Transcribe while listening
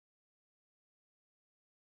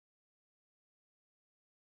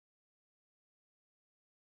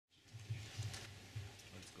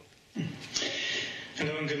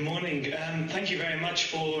and good morning. Thank you very much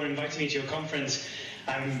for inviting me to your conference.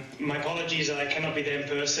 My apologies that I cannot be there in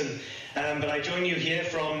person, but I join you here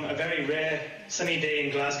from a very rare sunny day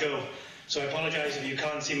in Glasgow, so I apologise if you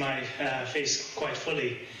can't see my face quite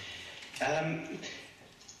fully. And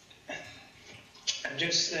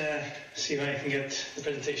just see if I can get the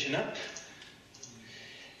presentation up.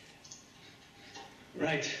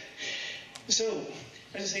 Right. So,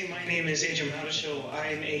 as I say, my name is Raudaschl.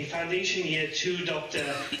 I'm a Foundation Year 2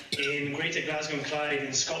 doctor in Greater Glasgow and Clyde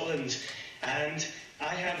in Scotland, and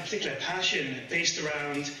I have a particular passion based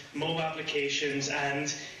around mobile applications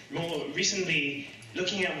and more recently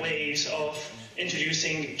looking at ways of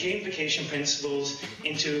introducing gamification principles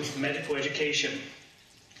into medical education.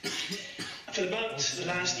 For about the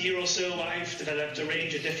last year or so, I've developed a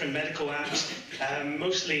range of different medical apps,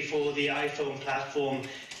 mostly for the iPhone platform.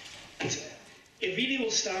 And it really all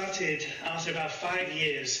started after about 5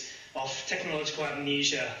 years of technological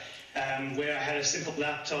amnesia, where I had a simple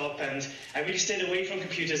laptop and I really stayed away from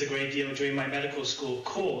computers a great deal during my medical school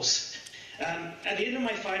course. At the end of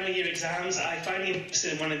my final year exams, I finally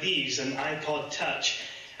invested in one of these, an iPod Touch,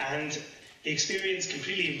 and the experience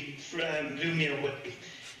completely blew me away.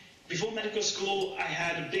 Before medical school, I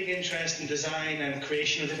had a big interest in design and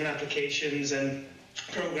creation of different applications and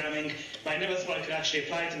programming, but I never thought I could actually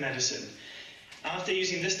apply it to medicine. After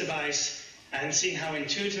using this device and seeing how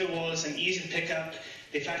intuitive it was and easy to pick up,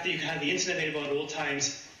 the fact that you could have the internet available at all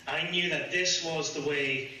times, I knew that this was the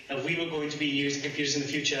way that we were going to be using computers in the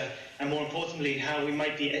future, and more importantly, how we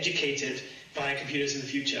might be educated via computers in the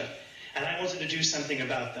future. And I wanted to do something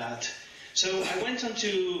about that. So I went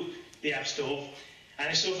onto the App Store, and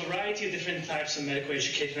I saw a variety of different types of medical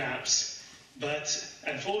education apps. But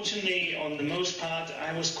unfortunately, on the most part,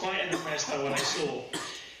 I was quite unimpressed by what I saw.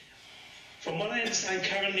 From what I understand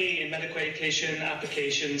currently in medical education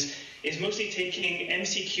applications is mostly taking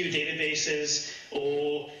MCQ databases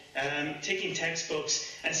or taking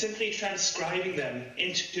textbooks and simply transcribing them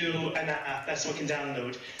into an app that someone can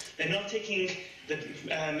download. They're not taking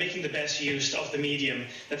making the best use of the medium,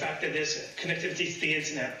 the fact that there's connectivity to the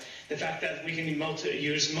internet, the fact that we can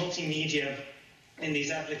use multimedia in these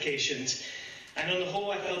applications. And on the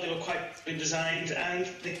whole, I felt they were quite well designed, and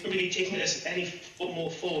they weren't really taking this any more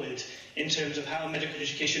forward in terms of how medical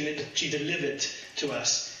education is actually delivered to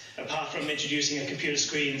us, apart from introducing a computer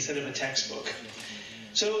screen instead of a textbook.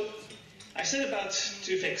 So I set about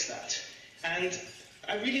to fix that, and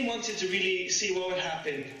I really wanted to see what would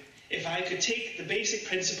happen if I could take the basic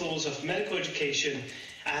principles of medical education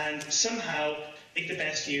and somehow make the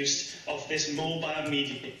best use of this mobile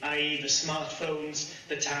medium, i.e. the smartphones,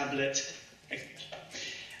 the tablet.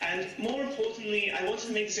 And more importantly, I wanted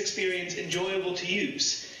to make this experience enjoyable to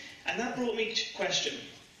use. And that brought me to a question.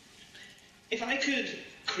 If I could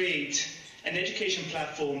create an education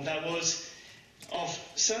platform that was of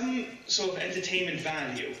some sort of entertainment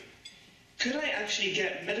value, could I actually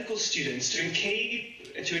get medical students to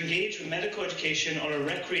engage with medical education on a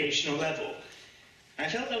recreational level? I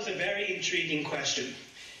felt that was a very intriguing question,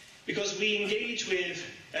 because we engage with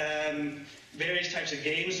various types of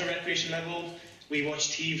games on a recreational level, we watch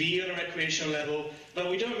TV on a recreational level, but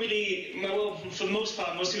we don't really, well, for the most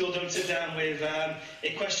part, most people don't sit down with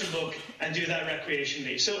a question book and do that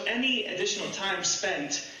recreationally. So any additional time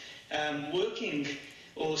spent working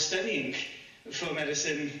or studying for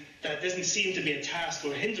medicine that doesn't seem to be a task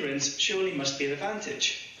or a hindrance surely must be an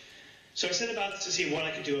advantage. So I set about to see what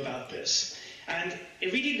I could do about this. And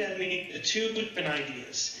it really led me to two different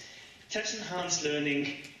ideas: test-enhanced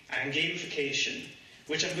learning and gamification,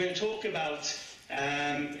 which I'm going to talk about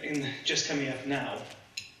in just coming up now.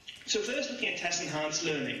 So first, looking at test-enhanced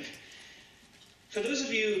learning. For those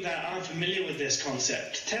of you that aren't familiar with this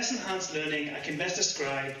concept, test-enhanced learning I can best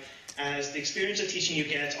describe as the experience of teaching you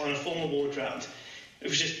get on a formal ward round,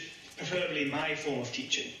 which is preferably my form of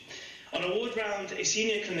teaching. On a ward round, a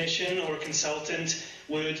senior clinician or a consultant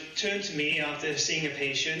would turn to me after seeing a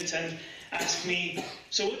patient and ask me,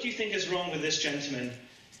 "So what do you think is wrong with this gentleman?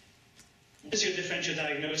 What is your differential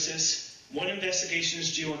diagnosis? What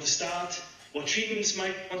investigations do you want to start? What treatments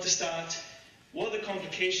might you want to start? What are the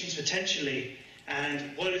complications potentially?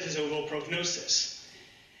 And what is his overall prognosis?"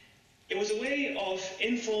 It was a way of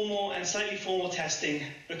informal and slightly formal testing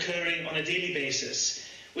occurring on a daily basis.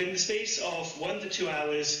 Within the space of 1 to 2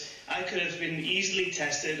 hours, I could have been easily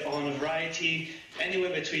tested on a variety, anywhere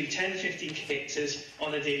between 10 to 15 cases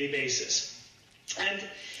on a daily basis. And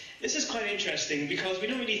this is quite interesting because we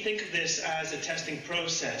don't really think of this as a testing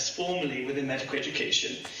process formally within medical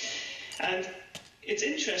education. And it's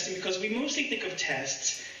interesting because we mostly think of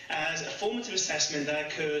tests as a formative assessment that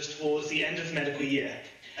occurs towards the end of the medical year.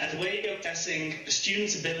 as a way of assessing a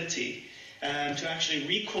student's ability to actually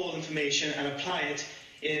recall information and apply it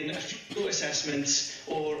in a few assessments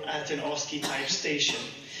or at an OSCE type station.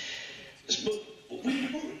 But what we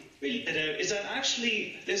don't really know is that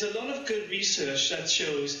actually there's a lot of good research that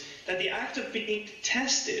shows that the act of being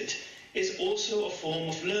tested is also a form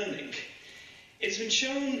of learning. It's been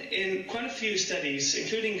shown in quite a few studies,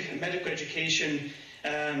 including medical education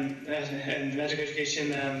and medical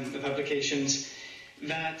education publications,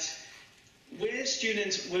 that where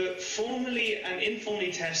students were formally and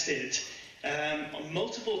informally tested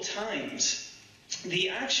multiple times, the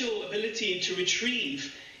actual ability to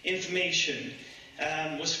retrieve information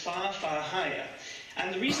was far, far higher.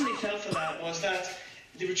 And the reason they felt for that was that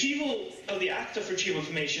the retrieval, or the act of retrieval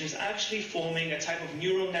information, is actually forming a type of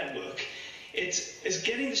neural network. It is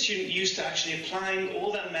getting the student used to actually applying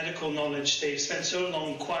all that medical knowledge they've spent so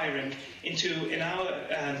long acquiring into, in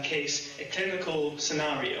our case, a clinical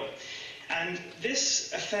scenario. And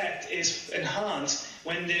this effect is enhanced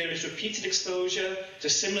when there is repeated exposure to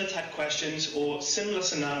similar type questions or similar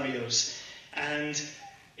scenarios, and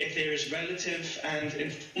if there is relative and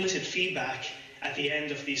informative feedback at the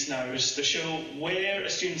end of these scenarios to show where a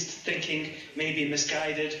student's thinking may be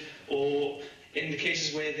misguided, or in the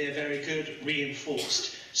cases where they're very good,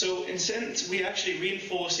 reinforced. So in a sense, we're actually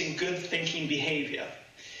reinforcing good thinking behavior.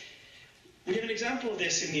 We have an example of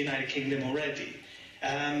this in the United Kingdom already.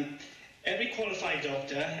 Every qualified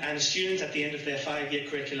doctor and a student at the end of their 5-year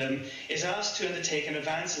curriculum is asked to undertake an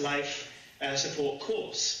advanced life support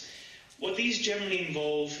course. What these generally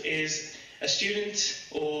involve is a student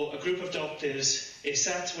or a group of doctors is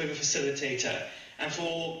sat with a facilitator, and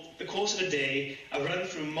for the course of a day, are run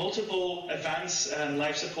through multiple advanced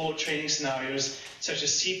life support training scenarios, such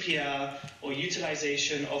as CPR or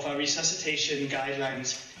utilization of our resuscitation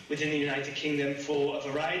guidelines within the United Kingdom for a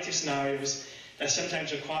variety of scenarios that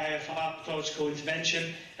sometimes require pharmacological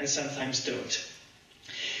intervention and sometimes don't.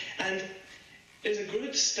 And there's a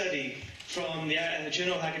good study from the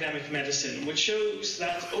Journal of Academic Medicine which shows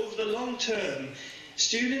that over the long term,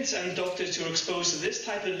 students and doctors who are exposed to this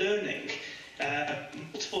type of learning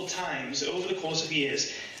multiple times over the course of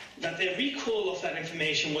years, that their recall of that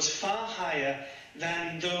information was far higher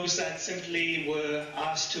than those that simply were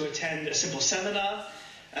asked to attend a simple seminar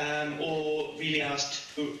or really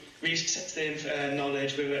asked to reset their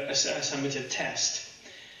knowledge with a summative test.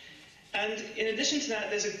 And in addition to that,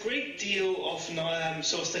 there's a great deal of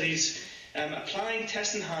sort of studies applying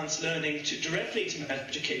test-enhanced learning directly to medical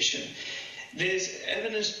education. There's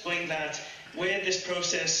evidence showing that where this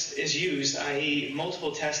process is used, i.e.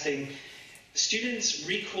 multiple testing, students'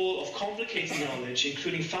 recall of complicated knowledge,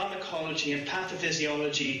 including pharmacology and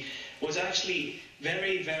pathophysiology, was actually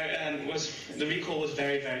the recall was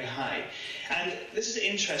very, very high. And this is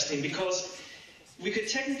interesting because we could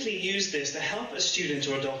technically use this to help a student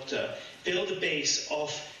or a doctor build a base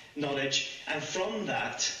of knowledge, and from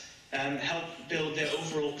that help build their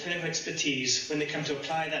overall clinical expertise when they come to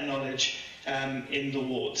apply that knowledge in the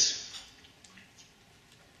wards.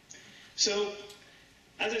 So,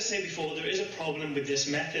 as I said before, there is a problem with this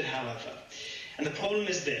method, however. And the problem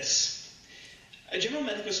is this. A general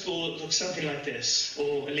medical school looks something like this,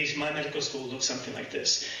 or at least my medical school looks something like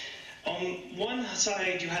this. On one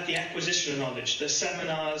side, you have the acquisition of knowledge, the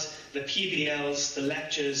seminars, the PBLs, the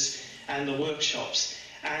lectures, and the workshops.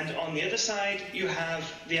 And on the other side, you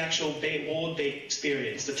have the actual ward-based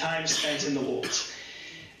experience, the time spent in the wards.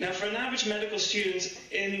 Now, for an average medical student,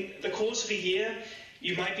 in the course of a year,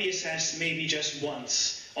 you might be assessed maybe just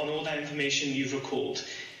once on all that information you've recalled.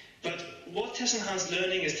 But what test-enhanced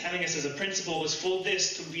learning is telling us as a principle is for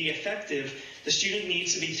this to be effective, the student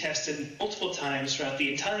needs to be tested multiple times throughout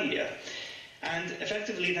the entire year. And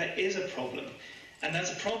effectively, that is a problem. And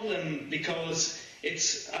that's a problem because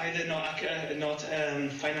it's either not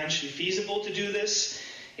financially feasible to do this,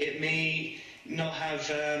 it may not have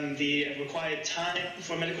the required time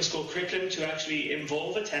for a medical school curriculum to actually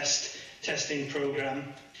involve a testing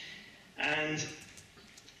program, and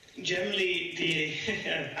generally the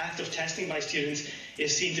act of testing by students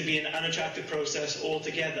is seen to be an unattractive process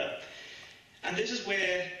altogether. And this is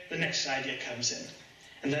where the next idea comes in.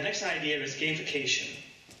 And the next idea is gamification.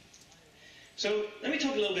 So let me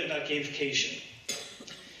talk a little bit about gamification.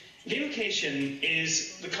 Gamification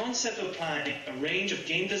is the concept of applying a range of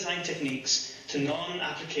game design techniques to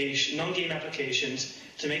non-game applications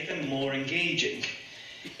to make them more engaging.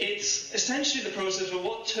 It's essentially the process of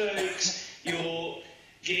what takes your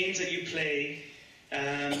games that you play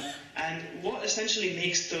and what essentially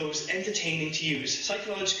makes those entertaining to use,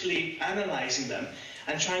 psychologically analysing them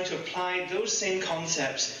and trying to apply those same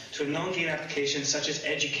concepts to a non-game application such as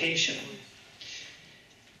education.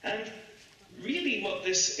 And really what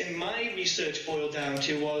this, in my research, boiled down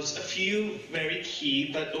to was a few very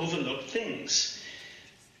key but overlooked things.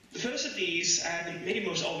 The first of these, and maybe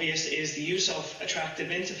most obvious, is the use of attractive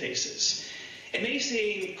interfaces. It may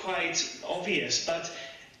seem quite obvious, but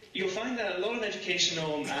you'll find that a lot of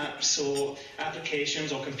educational apps or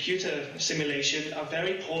applications or computer simulation are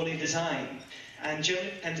very poorly designed and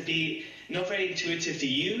generally tend to be not very intuitive to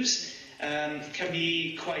use, can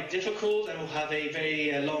be quite difficult and will have a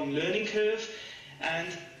very long learning curve, and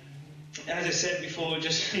as I said before,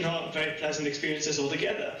 just not very pleasant experiences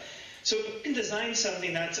altogether. So if you can design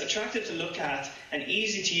something that's attractive to look at and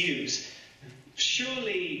easy to use,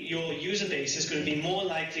 surely your user base is going to be more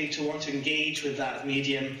likely to want to engage with that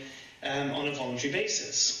medium on a voluntary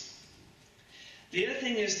basis. The other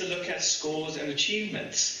thing is to look at scores and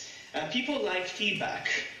achievements. People like feedback,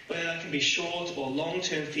 whether that can be short or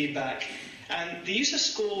long-term feedback, and the use of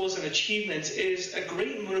scores and achievements is a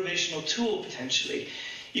great motivational tool potentially.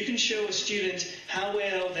 You can show a student how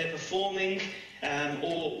well they're performing,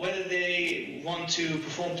 or whether they want to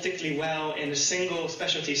perform particularly well in a single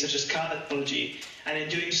specialty such as cardiology, and in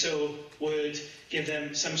doing so would give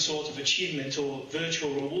them some sort of achievement or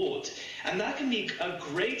virtual reward. And that can be a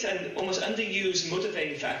great and almost underused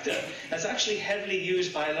motivating factor that's actually heavily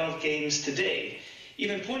used by a lot of games today.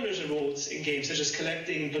 Even pointless rewards in games such as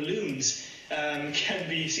collecting balloons can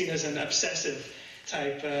be seen as an obsessive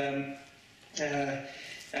type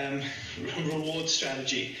reward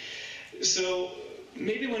strategy. So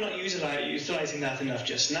maybe we're not utilizing that enough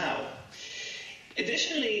just now.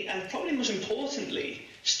 Additionally, and probably most importantly,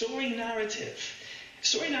 story narrative.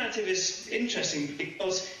 Story narrative is interesting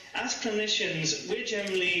because as clinicians, we're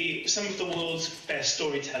generally some of the world's best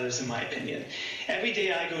storytellers, in my opinion. Every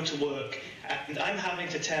day I go to work and I'm having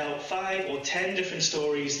to tell 5 or 10 different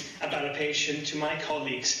stories about a patient to my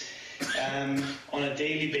colleagues on a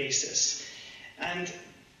daily basis. And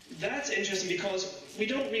that's interesting because we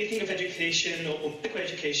don't really think of education or medical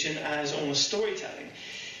education as almost storytelling.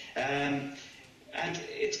 And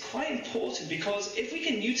it's quite important because if we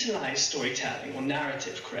can utilize storytelling or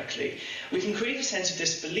narrative correctly, we can create a sense of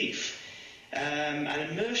disbelief and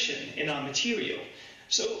immersion in our material.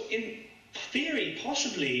 So in theory,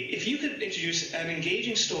 possibly, if you could introduce an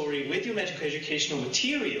engaging story with your medical educational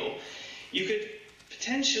material, you could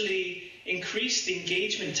potentially increase the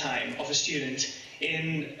engagement time of a student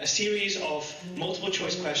in a series of multiple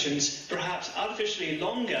choice questions, perhaps artificially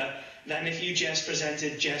longer than if you just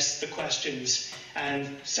presented just the questions and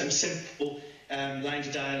some simple lines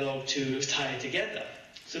of dialogue to tie it together.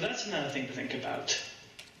 So that's another thing to think about.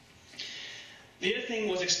 The other thing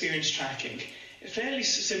was experience tracking. Fairly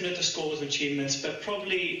similar to scores and achievements, but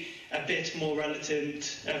probably a bit more relevant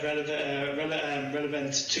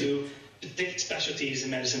to particular specialties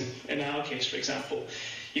in medicine, in our case, for example.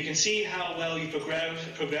 You can see how well you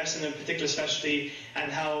progress in a particular specialty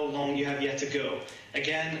and how long you have yet to go.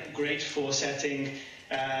 Again, great for setting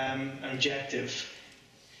an objective.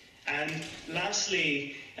 And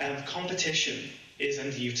lastly, competition is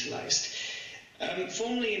underutilized.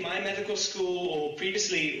 Formerly in my medical school, or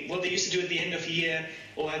previously, what they used to do at the end of the year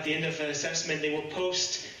or at the end of an assessment, they would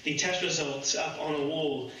post the test results up on a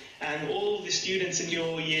wall, and all the students in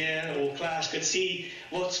your year or class could see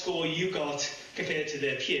what score you got compared to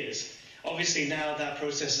their peers. Obviously now that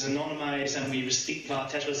process is anonymized and we receive our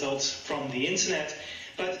test results from the internet,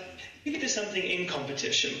 but maybe there's something in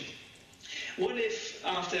competition. What if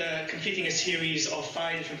after completing a series of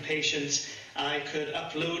 5 different patients, I could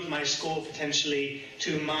upload my score potentially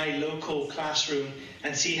to my local classroom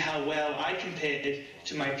and see how well I compared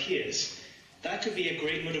to my peers? That could be a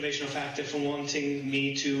great motivational factor for wanting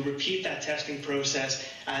me to repeat that testing process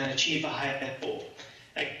and achieve a higher score.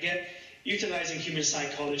 Again, utilizing human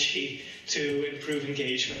psychology to improve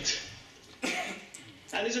engagement.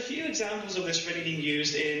 And there's a few examples of this already being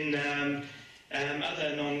used in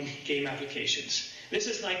other non-game applications. This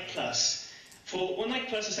is Like Plus. What Like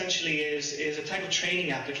Plus essentially is a type of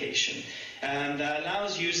training application that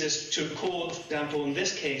allows users to record, for example, in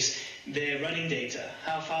this case, their running data,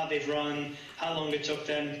 how far they've run, how long it took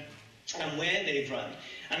them, and where they've run,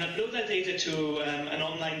 and upload that data to an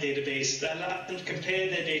online database that allows them to compare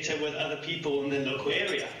their data with other people in their local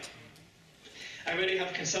area. I already have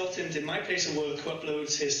a consultant in my place of work who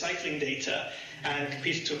uploads his cycling data and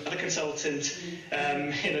competes to another consultant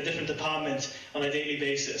in a different department on a daily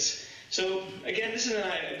basis. So again, this is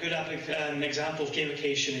a good example of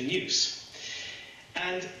gamification in use.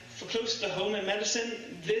 And for close to home in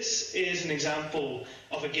medicine, this is an example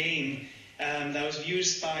of a game that was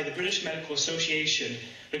used by the British Medical Association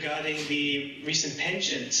regarding the recent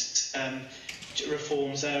pensions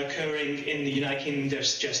reforms that are occurring in the United Kingdom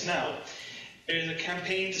just now. There is a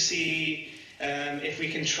campaign to see if we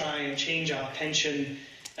can try and change our pension.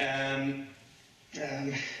 I've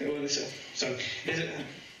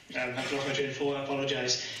lost my train of thought, I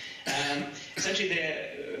apologise. Essentially,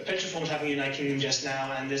 the pension reform is happening in the United Kingdom just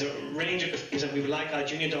now, and there's a range of things that we would like our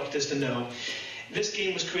junior doctors to know. This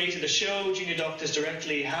game was created to show junior doctors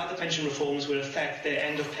directly how the pension reforms would affect their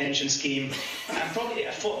end of pension scheme, and probably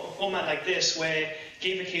a format like this, where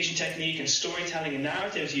gamification technique and storytelling and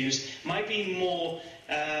narratives used, might be more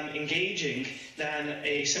engaging than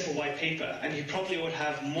a simple white paper, and you probably would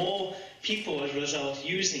have more people as a result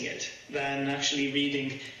using it than actually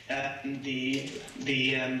reading the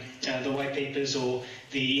white papers or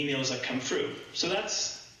the emails that come through. So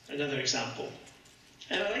that's another example.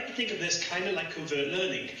 And I like to think of this kind of like covert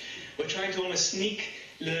learning. We're trying to almost sneak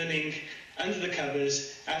learning under the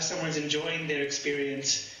covers as someone's enjoying their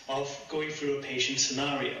experience of going through a patient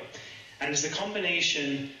scenario. And it's the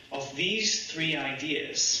combination of these three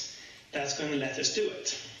ideas that's going to let us do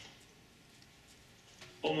it.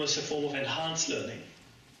 Almost a form of enhanced learning.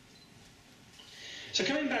 So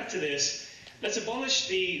coming back to this, let's abolish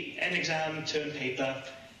the end exam term paper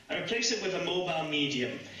and replace it with a mobile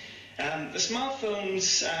medium. The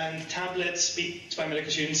smartphones and tablets speak by medical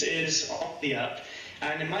students is on the up,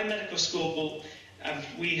 and in my medical school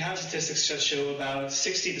we have statistics that show about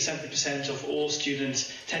 60 to 70% of all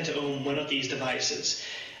students tend to own one of these devices.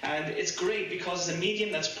 And it's great because it's a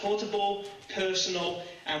medium that's portable, personal,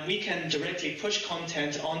 and we can directly push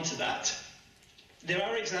content onto that. There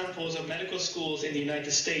are examples of medical schools in the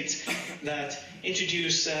United States that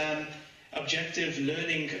introduce objective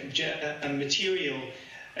learning material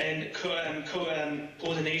in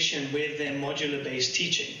coordination with their modular-based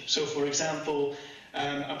teaching. So, for example,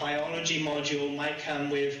 a biology module might come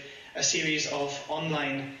with a series of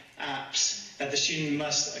online apps that the student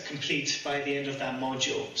must complete by the end of that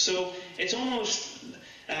module. So it's almost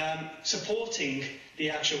supporting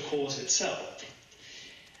the actual course itself.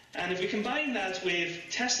 And if we combine that with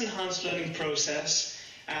test-enhanced learning process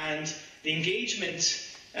and the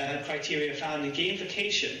engagement criteria found in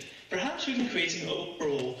gamification, perhaps we can create an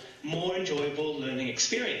overall more enjoyable learning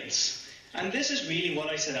experience. And this is really what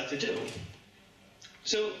I set out to do.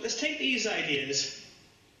 So let's take these ideas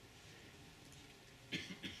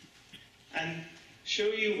and show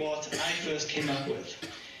you what I first came up with.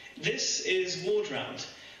 This is Ward Round.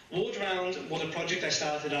 Ward Round was a project I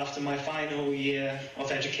started after my final year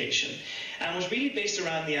of education, and was really based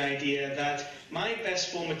around the idea that my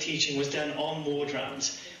best form of teaching was done on ward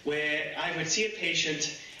rounds, where I would see a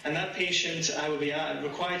patient, and that patient I would be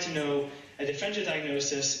required to know a differential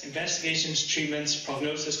diagnosis, investigations, treatments,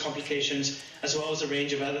 prognosis, complications, as well as a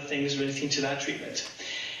range of other things relating to that treatment.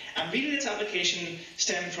 And really this application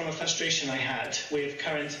stemmed from a frustration I had with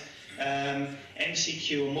current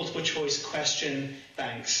MCQ, or multiple choice question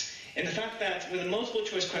banks. In the fact that with a multiple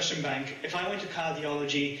choice question bank, if I went to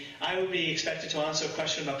cardiology, I would be expected to answer a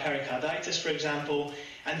question about pericarditis, for example,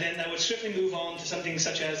 and then I would swiftly move on to something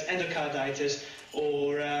such as endocarditis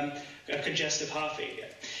or congestive heart failure.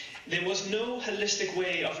 There was no holistic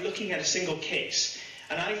way of looking at a single case,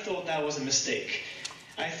 and I thought that was a mistake.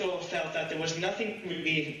 I felt that there was nothing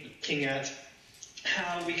really looking at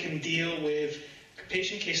how we can deal with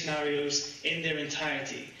patient case scenarios in their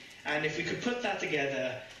entirety. And if we could put that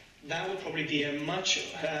together, that would probably be a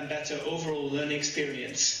much better overall learning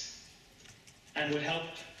experience and would help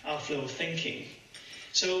our flow of thinking.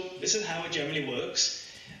 So this is how it generally works.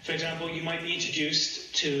 For example, you might be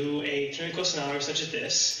introduced to a clinical scenario such as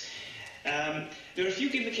this. There are a few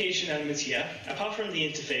gamification elements here. Apart from the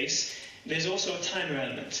interface, there's also a timer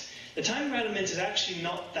element. The timer element is actually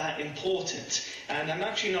not that important, and I'm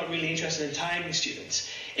actually not really interested in timing students.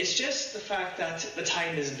 It's just the fact that the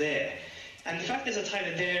time is there. And the fact there's a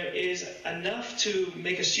timer there is enough to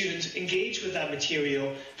make a student engage with that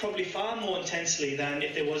material probably far more intensely than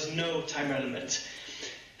if there was no timer element.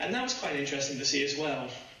 And that was quite interesting to see as well.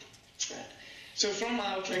 So from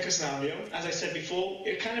our clinical scenario, as I said before,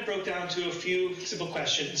 it kind of broke down to a few simple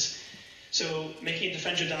questions. So making a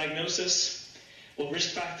differential diagnosis, what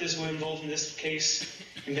risk factors were involved in this case,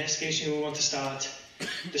 investigation we want to start,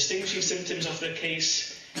 distinguishing symptoms of the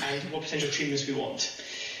case, and what potential treatments we want.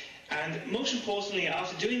 And most importantly,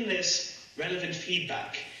 after doing this, relevant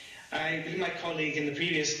feedback. I believe my colleague in the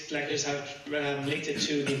previous lectures have related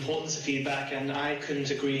to the importance of feedback, and I couldn't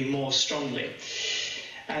agree more strongly.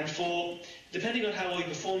 And depending on how well you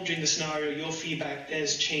perform during the scenario, your feedback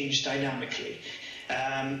does change dynamically.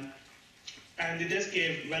 And it does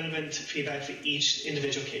give relevant feedback for each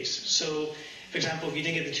individual case. So For example, if you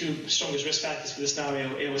didn't get the 2 strongest risk factors for the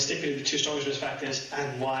scenario, it will stipulate the 2 strongest risk factors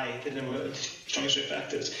and why they were the strongest risk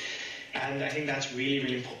factors. And I think that's really,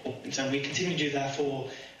 really important. And we continue to do that for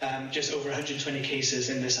just over 120 cases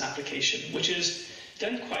in this application, which is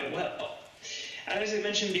done quite well. And as I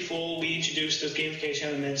mentioned before, we introduced those gamification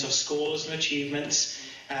elements of scores and achievements,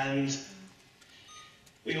 and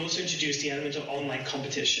we also introduced the element of online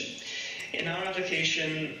competition. In our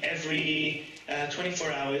application, every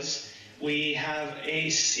 24 hours, we have a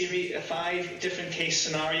series of 5 different case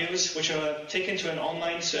scenarios which are taken to an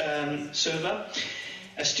online server.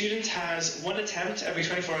 A student has 1 attempt every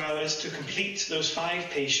 24 hours to complete those 5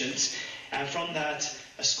 patients, and from that,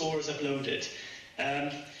 a score is uploaded.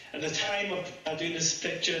 At the time of doing this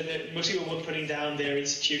picture, most people weren't putting down their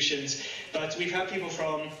institutions, but we've had people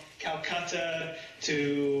from Calcutta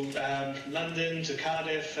to London to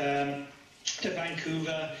Cardiff to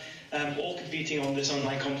Vancouver, all competing on this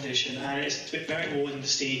online competition, and it's very rewarding to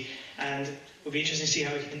see, and it'll be interesting to see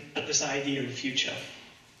how we can put this idea in the future.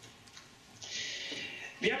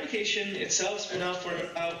 The application itself has been out for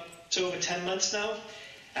about over 10 months now,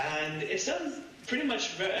 and it's done pretty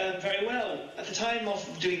much very well. At the time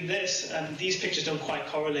of doing this, these pictures don't quite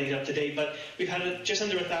correlate up to date, but we've had just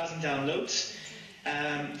under 1,000 downloads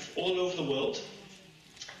all over the world.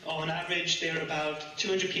 On average, there are about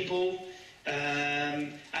 200 people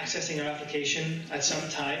accessing our application at some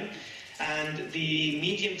time, and the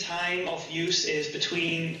median time of use is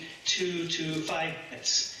between 2 to 5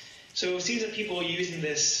 minutes. So it seems that people are using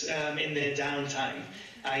this in their downtime,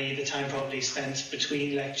 i.e. the time probably spent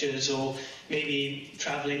between lectures or maybe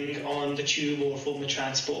travelling on the tube or form of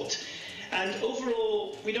transport. And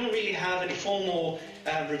overall, we don't really have any formal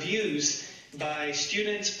reviews by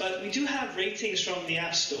students, but we do have ratings from the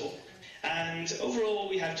App Store. And overall,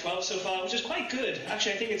 we have 12 so far, which is quite good.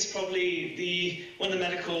 Actually, I think it's probably one of the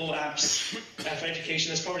medical apps for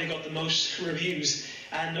education that's probably got the most reviews.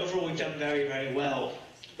 And overall, we've done very, very well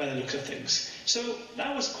by the looks of things. So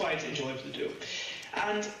that was quite enjoyable to do.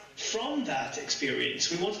 And from that experience,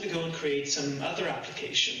 we wanted to go and create some other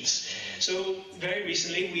applications. So very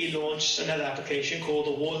recently, we launched another application called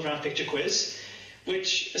the Award Round Picture Quiz,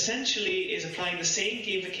 which essentially is applying the same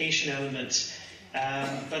gamification elements,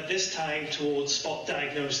 but this time towards spot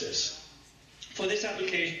diagnosis. For this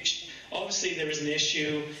application, obviously there is an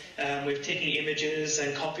issue with taking images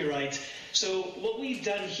and copyright. So what we've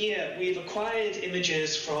done here, we've acquired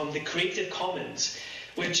images from the Creative Commons,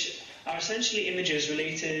 which are essentially images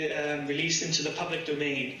released into the public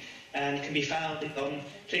domain and can be found on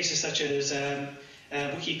places such as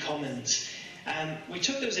Wiki Commons. And we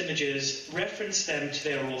took those images, referenced them to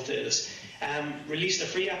their authors, and released a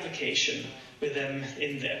free application with them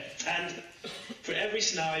in there. And for every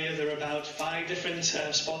scenario, there are about 5 different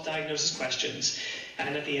spot diagnosis questions,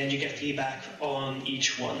 and at the end you get feedback on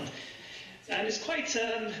each one. And it's quite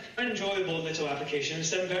an enjoyable little application.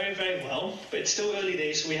 It's done very, very well, but it's still early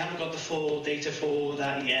days, so we haven't got the full data for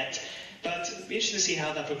that yet. But it'll be interesting to see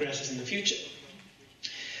how that progresses in the future.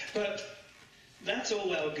 But that's all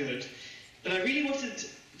well good. But I really wanted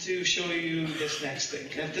to show you this next thing.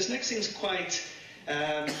 This next thing is quite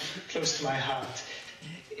close to my heart.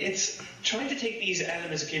 It's trying to take these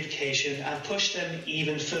elements of gamification and push them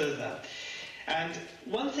even further. And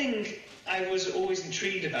one thing I was always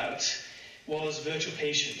intrigued about was virtual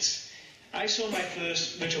patients. I saw my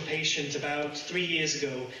first virtual patient about 3 years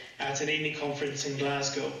ago at an AIME conference in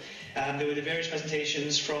Glasgow. There were the various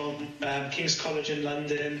presentations from King's College in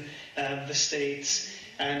London, the States,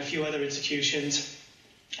 and a few other institutions,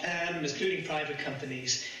 including private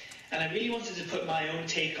companies. And I really wanted to put my own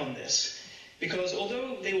take on this, because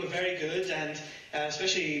although they were very good, and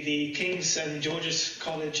especially the King's and George's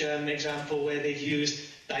College example, where they've used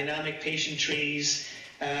dynamic patient trees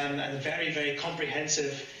and very, very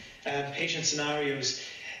comprehensive patient scenarios,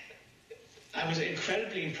 I was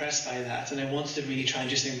incredibly impressed by that, and I wanted to really try and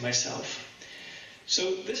just think myself.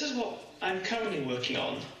 So this is what I'm currently working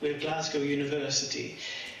on with Glasgow University,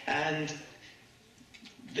 and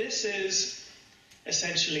this is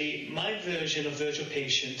essentially my version of virtual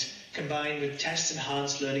patient combined with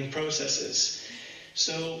test-enhanced learning processes.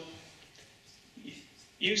 So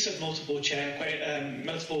use of multiple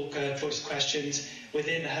choice questions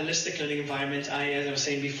within a holistic learning environment, as I was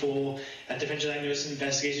saying before, differential diagnosis,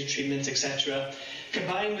 investigation, treatment, etc.,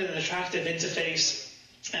 combined with an attractive interface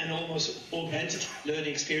and almost augmented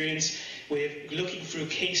learning experience with looking through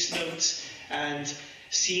case notes and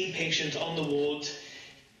seeing patients on the ward,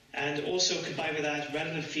 and also combined with that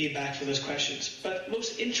relevant feedback for those questions. But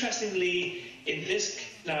most interestingly in this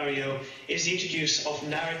scenario is the introduce of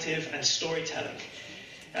narrative and storytelling.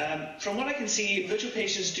 From what I can see, virtual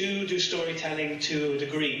patients do storytelling to a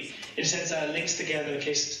degree, in a sense that it links together a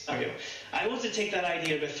case scenario. I want to take that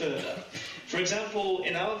idea a bit further. For example,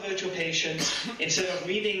 in our virtual patients, instead of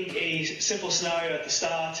reading a simple scenario at the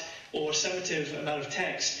start or a summative amount of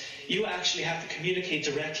text, you actually have to communicate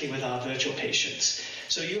directly with our virtual patients.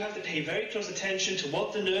 So you have to pay very close attention to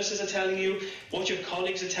what the nurses are telling you, what your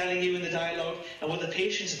colleagues are telling you in the dialogue, and what the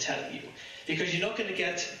patients are telling you. Because you're not going to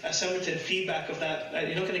get a summative feedback of that,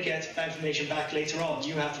 you're not going to get that information back later on.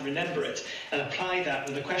 You have to remember it and apply that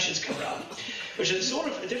when the questions come around, which is sort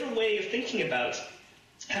of a different way of thinking about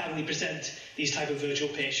how we present these type of virtual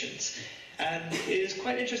patients. And it is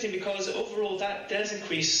quite interesting because overall that does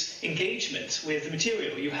increase engagement with the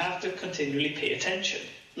material. You have to continually pay attention,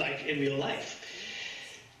 like in real life.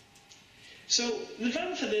 So the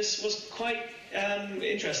development for this was quite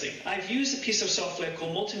interesting. I've used a piece of software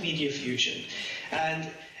called Multimedia Fusion, and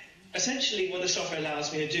essentially what the software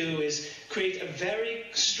allows me to do is create a very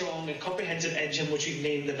strong and comprehensive engine which we've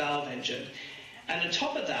named the Valve engine. And on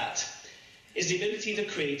top of that is the ability to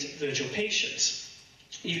create virtual patients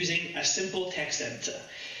using a simple text editor.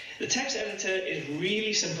 The text editor is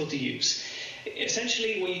really simple to use.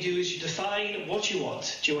 Essentially what you do is you define what you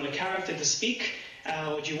want. Do you want a character to speak?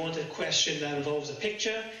 Or do you want a question that involves a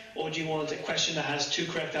picture? Or do you want a question that has 2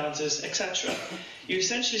 correct answers, etc.? You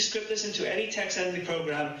essentially script this into any text editing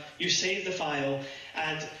program, you save the file,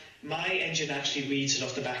 and my engine actually reads it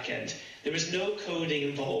off the back end. There is no coding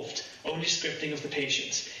involved, only scripting of the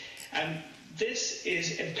patients. And this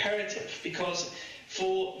is imperative because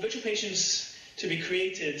for virtual patients to be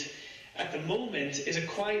created at the moment is a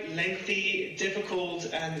quite lengthy, difficult,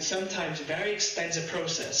 and sometimes very expensive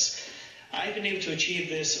process. I've been able to achieve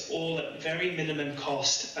this all at very minimum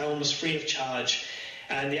cost, almost free of charge.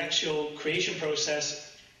 And the actual creation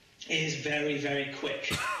process is very, very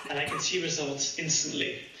quick. And I can see results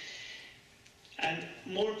instantly. And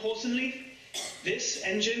more importantly, this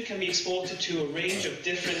engine can be exported to a range of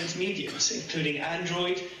different mediums, including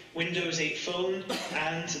Android, Windows 8 Phone,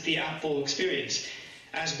 and the Apple experience,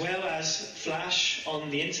 as well as Flash on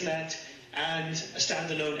the internet and a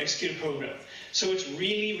standalone executor program. So it's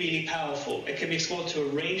really, really powerful. It can be exported to a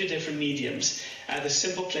range of different mediums at a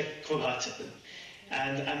simple click of a button.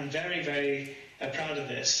 And I'm very, very proud of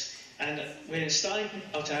this. And we're starting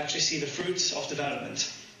to actually see the fruits of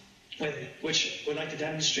development, which we'd like to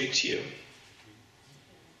demonstrate to you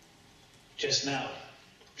just now.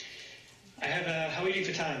 I have how are you doing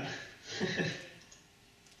for time?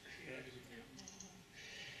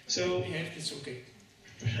 So, yeah, it's okay.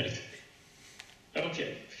 Right.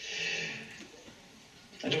 Okay.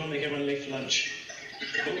 I don't want to make everyone late for lunch.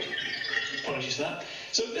 Oh, apologies for that.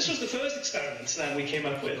 So this was the first experiment that we came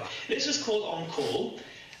up with. This is called On Call.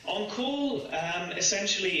 On Call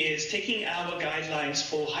essentially is taking our guidelines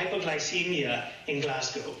for hypoglycemia in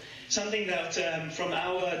Glasgow, something that from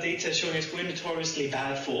our data showing us we're notoriously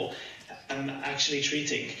bad for actually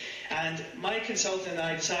treating. And my consultant and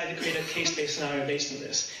I decided to create a case-based scenario based on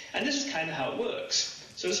this. And this is kind of how it works.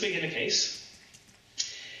 So let's begin a case.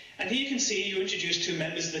 And here you can see you're introduced to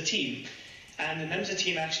members of the team. And the members of the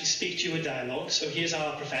team actually speak to you in dialogue. So here's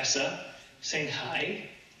our professor saying, hi,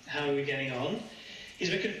 how are we getting on? He's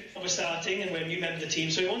a bit confused when we're starting and we're a new member of the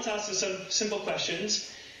team. So he wants to ask us some simple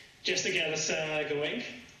questions just to get us going.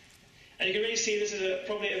 And you can really see this is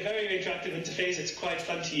probably a very, very interactive interface. It's quite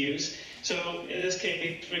fun to use. So in this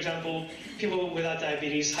case, for example, people without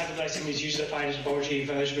diabetes, hypoglycemia is usually defined as laboratory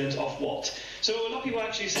measurement of what? So a lot of people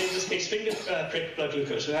actually say in this case finger prick blood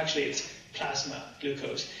glucose, but actually it's plasma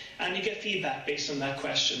glucose. And you get feedback based on that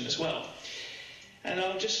question as well. And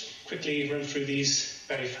I'll just quickly run through these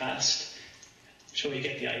very fast. I'm sure you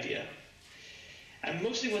get the idea. And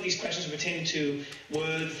mostly what these questions were pertaining to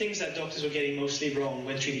were the things that doctors were getting mostly wrong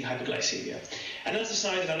when treating hypoglycemia. And as the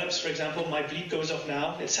scenario develops, for example, my bleep goes off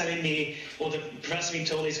now. It's telling me, or the professor being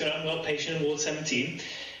told he's got an unwell patient in Ward 17,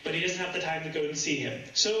 but he doesn't have the time to go and see him.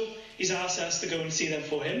 So he's asked us to go and see them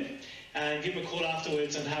for him and give him a call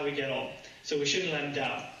afterwards on how we get on. So we shouldn't let him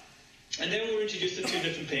down. And then we're introduced to 2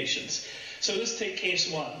 different patients. So let's take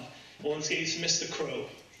case 1. Or in this case, Mr. Crow.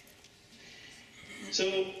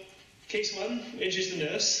 So case 1, we introduced the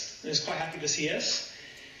nurse, and is quite happy to see us.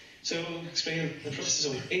 So explaining the process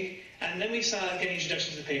away. And then we start getting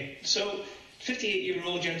introduction to the patient. So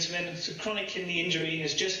 58-year-old gentleman with chronic kidney injury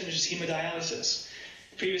has just finished his hemodialysis.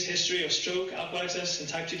 Previous history of stroke, alcoholism, and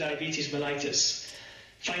type 2 diabetes mellitus.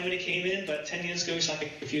 Fine when he came in, but 10 years ago he's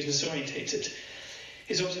like confused and disorientated.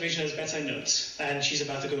 His observation has bedside notes, and she's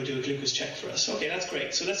about to go do a glucose check for us. Okay, that's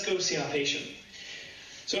great. So let's go see our patient.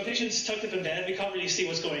 So our patient's tucked up in bed. We can't really see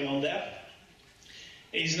what's going on there.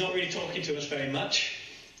 He's not really talking to us very much.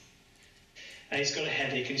 and he's got a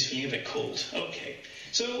headache and he's feeling a bit cold. Okay,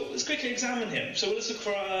 so let's quickly examine him. So let's look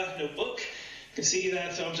for our notebook. You can see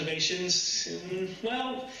that observations,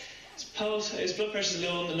 well, his pulse, his blood pressure is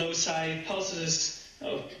low on the low side, pulse is,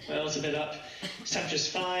 oh, well, it's a bit up, his temperature is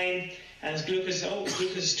fine, and his glucose, his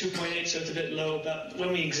glucose is 2.8, so it's a bit low, but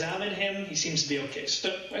when we examine him, he seems to be okay.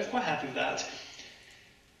 So we're quite happy with that.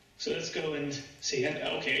 So let's go and see.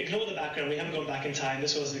 Okay, ignore the background, we haven't gone back in time.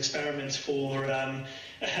 This was an experiment for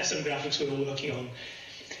some graphics we were working on.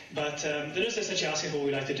 But the nurse is essentially asking what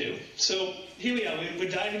we like to do. So here we are,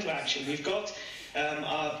 we're diving into action. We've got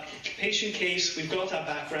our patient case, we've got our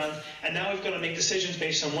background, and now we've got to make decisions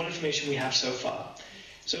based on what information we have so far.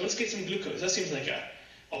 So let's get some glucose. That seems like an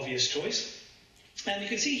obvious choice. And you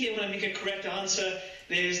can see here when I make a correct answer,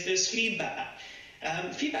 there's feedback.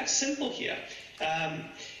 Feedback's simple here.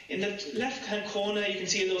 In the left-hand corner, you can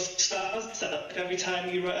see a little star set up every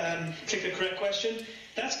time you click the correct question.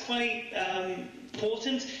 That's quite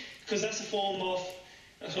important, because that's a form of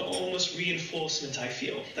almost reinforcement, I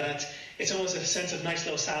feel. That it's almost a sense of nice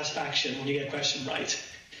little satisfaction when you get a question right.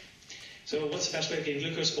 So what's the best way of getting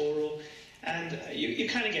glucose? Oral. And you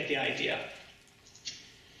kind of get the idea.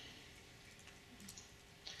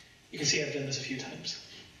 You can see I've done this a few times.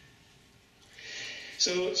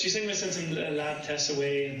 So she's going to send some lab tests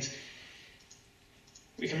away, and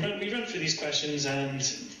we run through these questions, and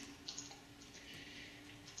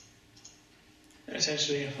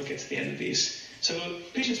essentially I'll get to the end of these. So the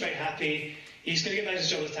patient's very happy. He's going to get back to his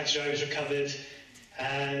job as a taxi driver, he's recovered,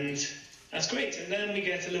 and that's great. And then we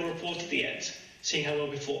get a little report at the end, seeing how well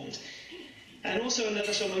we performed. And also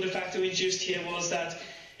another sort of motive factor we introduced here was that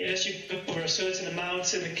unless you over a certain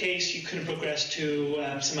amount in the case, you couldn't progress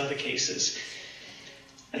to some other cases.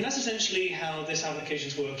 And that's essentially how this application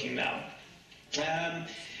is working now.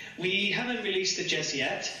 We haven't released it just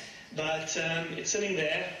yet, but it's sitting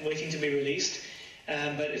there waiting to be released.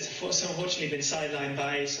 But it's unfortunately been sidelined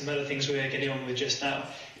by some other things we're getting on with just now.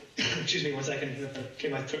 Excuse me 1 second,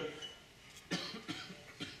 clear my throat.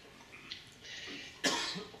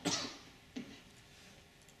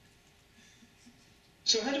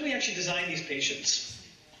 So how do we actually design these patients?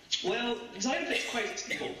 Well, design is quite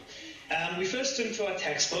simple. We first turn to our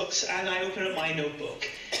textbooks, and I open up my notebook.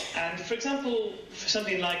 And for example, for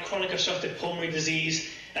something like chronic obstructive pulmonary disease,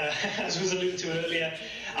 as was alluded to earlier,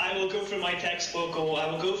 I will go through my textbook, or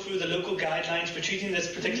I will go through the local guidelines for treating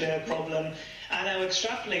this particular problem, and I will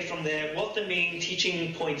extrapolate from there what the main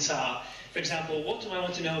teaching points are. For example, what do I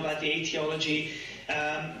want to know about the etiology?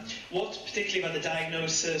 What particularly about the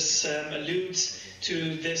diagnosis alludes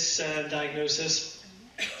to this diagnosis?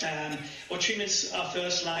 What treatments are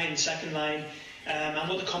first line, second line, and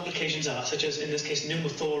what the complications are, such as in this case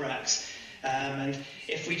pneumothorax. And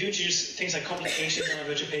if we do introduce things like complications in our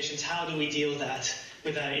virtual patients, how do we deal with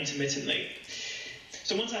that intermittently?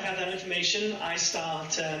 So once I have that information, I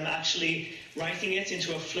start actually writing it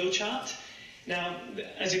into a flowchart. Now,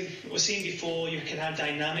 as you were seen before, you can have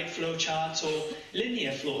dynamic flowcharts or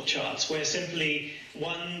linear flowcharts, where simply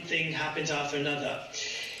one thing happens after another.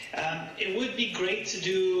 It would be great to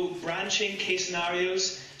do branching case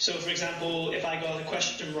scenarios. So, for example, if I got a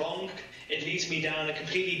question wrong, it leads me down a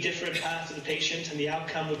completely different path to the patient, and the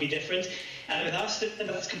outcome would be different. And with our system,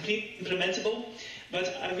 that's completely implementable.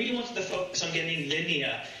 But I really wanted to focus on getting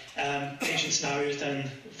linear patient scenarios done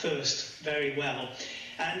first very well.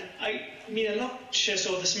 And I mean, a lot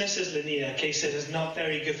sort of dismisses linear cases as not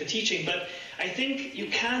very good for teaching, but I think you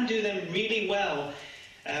can do them really well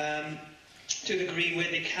to the degree where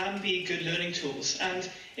they can be good learning tools. And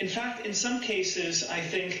in fact, in some cases, I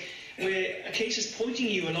think where a case is pointing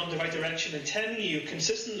you along the right direction and telling you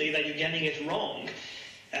consistently that you're getting it wrong,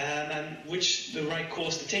 and which the right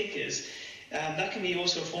course to take is, that can be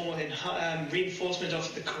also a form of reinforcement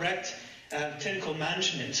of the correct clinical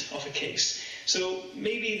management of a case. So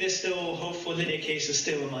maybe there's still hope for linear cases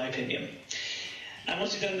still, in my opinion. And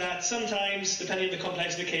once you've done that, sometimes, depending on the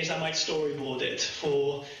complexity of the case, I might storyboard it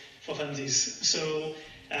for funsies. So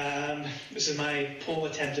this is my poor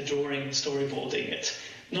attempt at drawing and storyboarding it.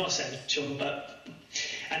 Not essential, but...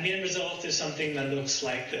 And the end result is something that looks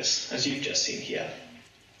like this, as you've just seen here.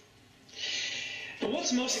 But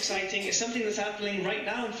what's most exciting is something that's happening right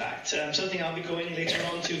now, in fact, something I'll be going later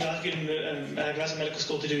on to Glasgow Medical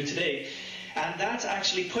School to do today. And that's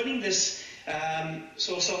actually putting this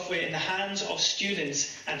sort of software in the hands of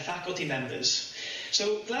students and faculty members.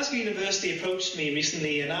 So Glasgow University approached me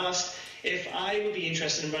recently and asked if I would be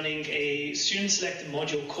interested in running a student-selected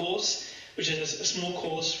module course, which is a small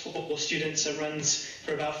course for students that runs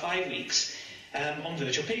for about 5 weeks on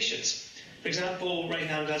virtual patients. For example, right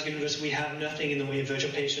now at Glasgow University we have nothing in the way of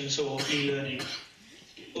virtual patients or e-learning.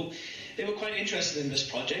 So they were quite interested in this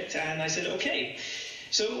project, and I said, okay.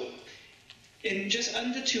 So in just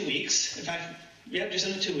under 2 weeks, in fact, yeah, just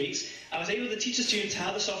under 2 weeks, I was able to teach the students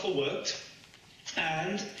how the software worked,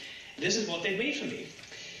 and this is what they made for me.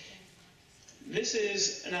 This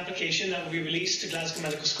is an application that will be released to Glasgow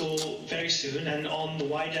Medical School very soon, and on the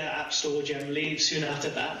wider App Store generally soon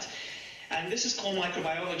after that. And this is called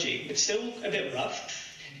microbiology. It's still a bit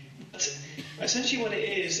rough, but essentially what it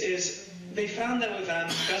is they found that with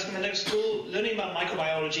Glasgow Medical School, learning about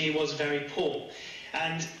microbiology was very poor.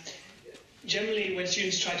 And generally, when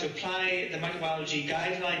students try to apply the microbiology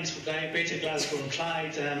guidelines for Greater Glasgow and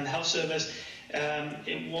Clyde Health Service,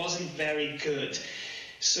 it wasn't very good.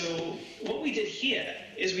 So what we did here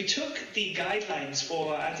is we took the guidelines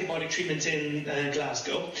for antibiotic treatment in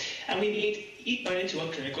Glasgow, and we made it into a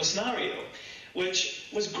clinical scenario, which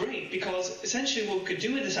was great because essentially what we could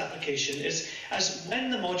do with this application is, as when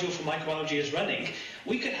the module for microbiology is running,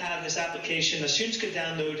 we could have this application that students could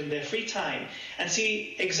download in their free time and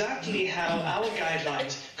see exactly how our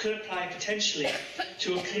guidelines could apply potentially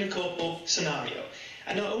to a clinical scenario.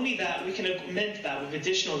 And not only that, we can augment that with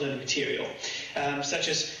additional learning material, such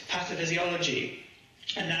as pathophysiology,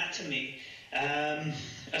 anatomy,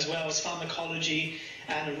 as well as pharmacology,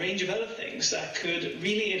 and a range of other things that could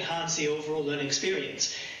really enhance the overall learning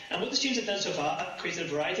experience. And what the students have done so far, created a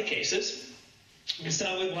variety of cases. We can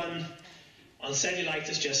start with one on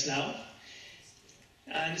cellulitis just now.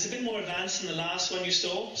 And it's a bit more advanced than the last one you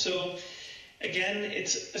saw. So again,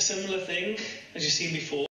 it's a similar thing as you've seen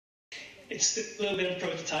before. It's a little bit of a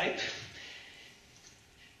prototype.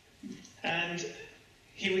 And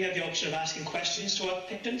here we have the option of asking questions to our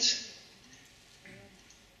participants.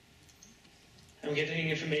 And we're getting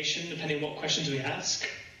information depending on what questions we ask.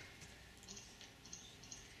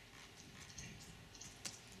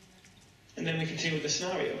 And then we continue with the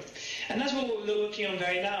scenario. And that's what we're working on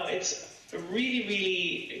right now. It's a really,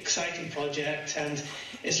 really exciting project, and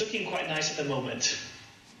it's looking quite nice at the moment.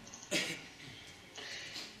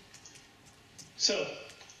 So,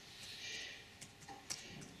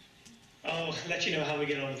 I'll let you know how we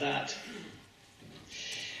get on with that.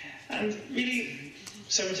 And really,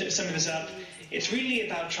 summing this up, it's really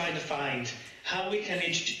about trying to find how we can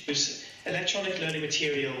introduce electronic learning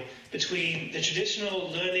material between the traditional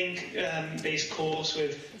learning-based course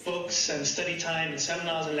with books and study time and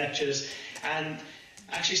seminars and lectures, and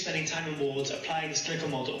actually spending time in wards applying this clinical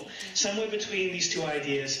model. Somewhere between these two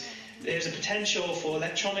ideas, there's a potential for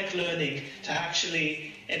electronic learning to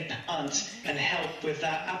actually enhance and help with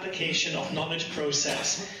that application of knowledge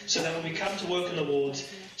process, so that when we come to work in the wards,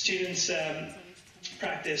 students'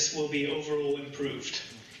 practice will be overall improved.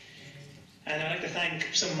 And I'd like to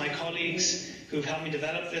thank some of my colleagues who've helped me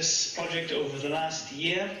develop this project over the last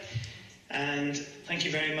year, and thank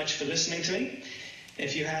you very much for listening to me.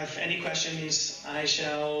 If you have any questions, I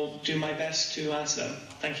shall do my best to answer them.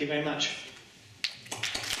 Thank you very much.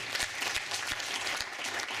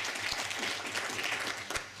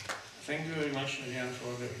 Thank you very much again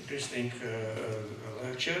for the interesting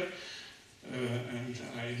lecture. And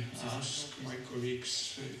I ask my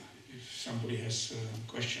colleagues if somebody has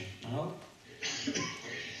a question now.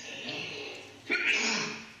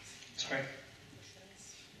 Sorry.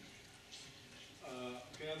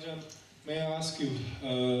 Okay, Adrian, may I ask you,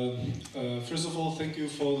 first of all, thank you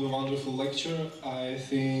for the wonderful lecture. I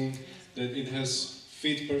think that it has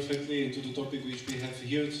fit perfectly into the topic which we have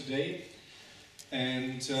here today.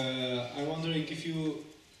 And I'm wondering if you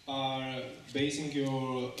are basing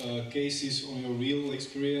your cases on your real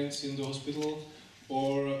experience in the hospital,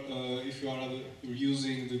 or if you are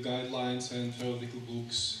using the guidelines and theoretical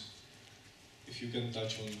books, if you can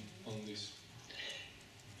touch on this.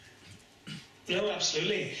 No,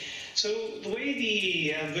 absolutely. So the way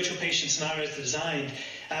the virtual patient scenario is designed,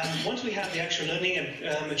 once we have the actual learning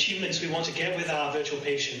and achievements we want to get with our virtual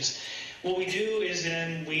patients, what we do is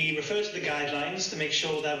then we refer to the guidelines to make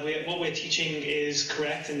sure that what we're teaching is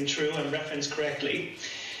correct and true and referenced correctly.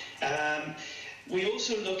 We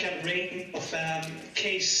also look at a range of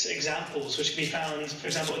case examples which can be found, for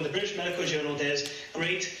example, in the British Medical Journal. There's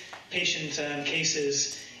great patient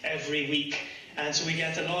cases every week, and so we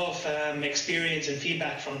get a lot of experience and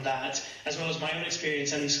feedback from that, as well as my own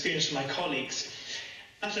experience and experience from my colleagues.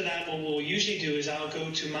 After that, what we'll usually do is I'll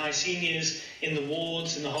go to my seniors in the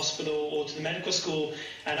wards, in the hospital, or to the medical school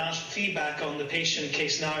and ask for feedback on the patient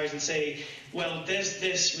case scenarios and say, well, does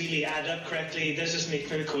this really add up correctly? Does this make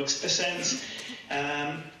clinical sense?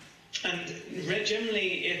 And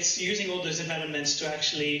generally, it's using all those developments to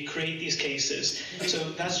actually create these cases.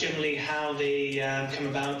 So that's generally how they come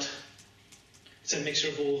about. It's a mixture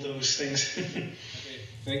of all those things.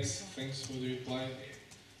 Okay, thanks for the reply.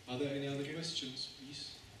 Are there any other questions,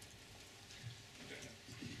 please?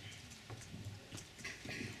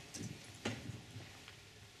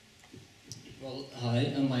 Well,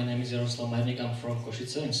 hi, my name is Jaroslav Majnik. I'm from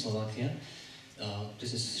Košice in Slovakia.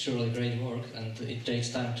 This is surely great work, and it takes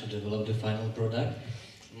time to develop the final product.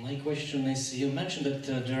 My question is, you mentioned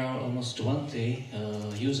that there are almost 20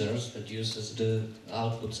 users that uses the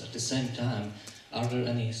outputs at the same time. Are there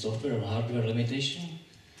any software or hardware limitation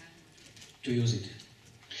to use it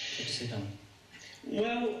at the same time?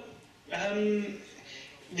 Well,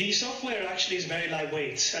 the software actually is very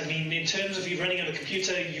lightweight. I mean, in terms of you running on a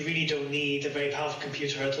computer, you really don't need a very powerful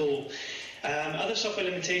computer at all. Other software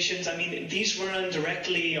limitations, I mean, these run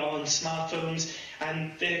directly on smartphones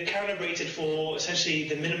and they're calibrated for essentially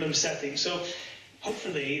the minimum settings. So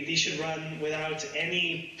hopefully these should run without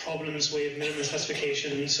any problems with minimum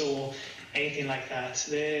specifications or anything like that.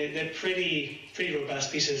 They're pretty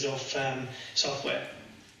robust pieces of software.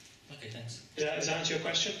 Okay, thanks. Does that answer your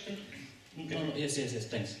question? No, yes,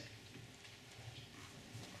 thanks.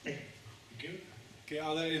 Thank you. Okay,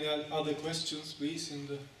 are there any other questions, please?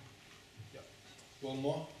 One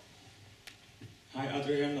more. Hi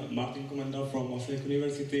Adrian, Martin Komenda from Massachusetts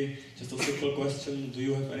University. Just a simple question, do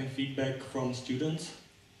you have any feedback from students?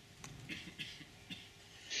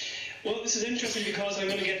 Well, this is interesting because I'm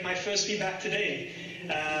going to get my first feedback today.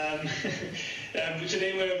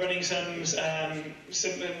 Today we're running some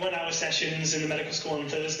 1-hour sessions in the medical school on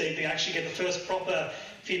Thursday. They actually get the first proper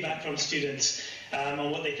feedback from students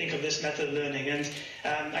on what they think of this method of learning, and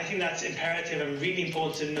I think that's imperative and really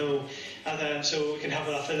important to know, so we can have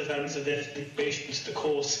our further development of this integration to the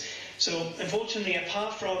course. So unfortunately,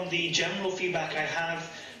 apart from the general feedback I have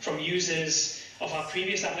from users of our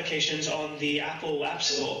previous applications on the Apple App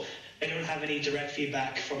Store, I don't have any direct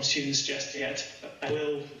feedback from students just yet. I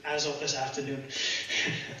will as of this afternoon.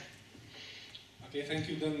 Okay, thank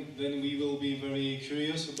you. Then we will be very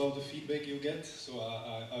curious about the feedback you get, so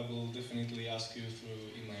I will definitely ask you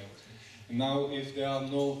through email. Now, if there are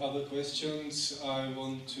no other questions, I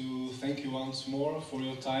want to thank you once more for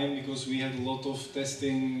your time, because we had a lot of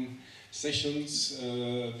testing sessions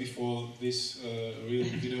before this real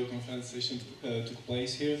video conference session took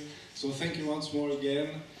place here. So thank you once more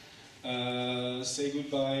again. Say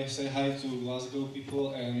goodbye, say hi to Glasgow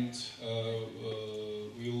people, and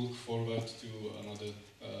we look forward to another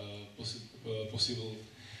possible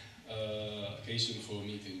occasion for a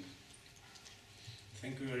meeting.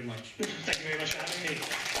 Thank you very much. Thank you very much for having me.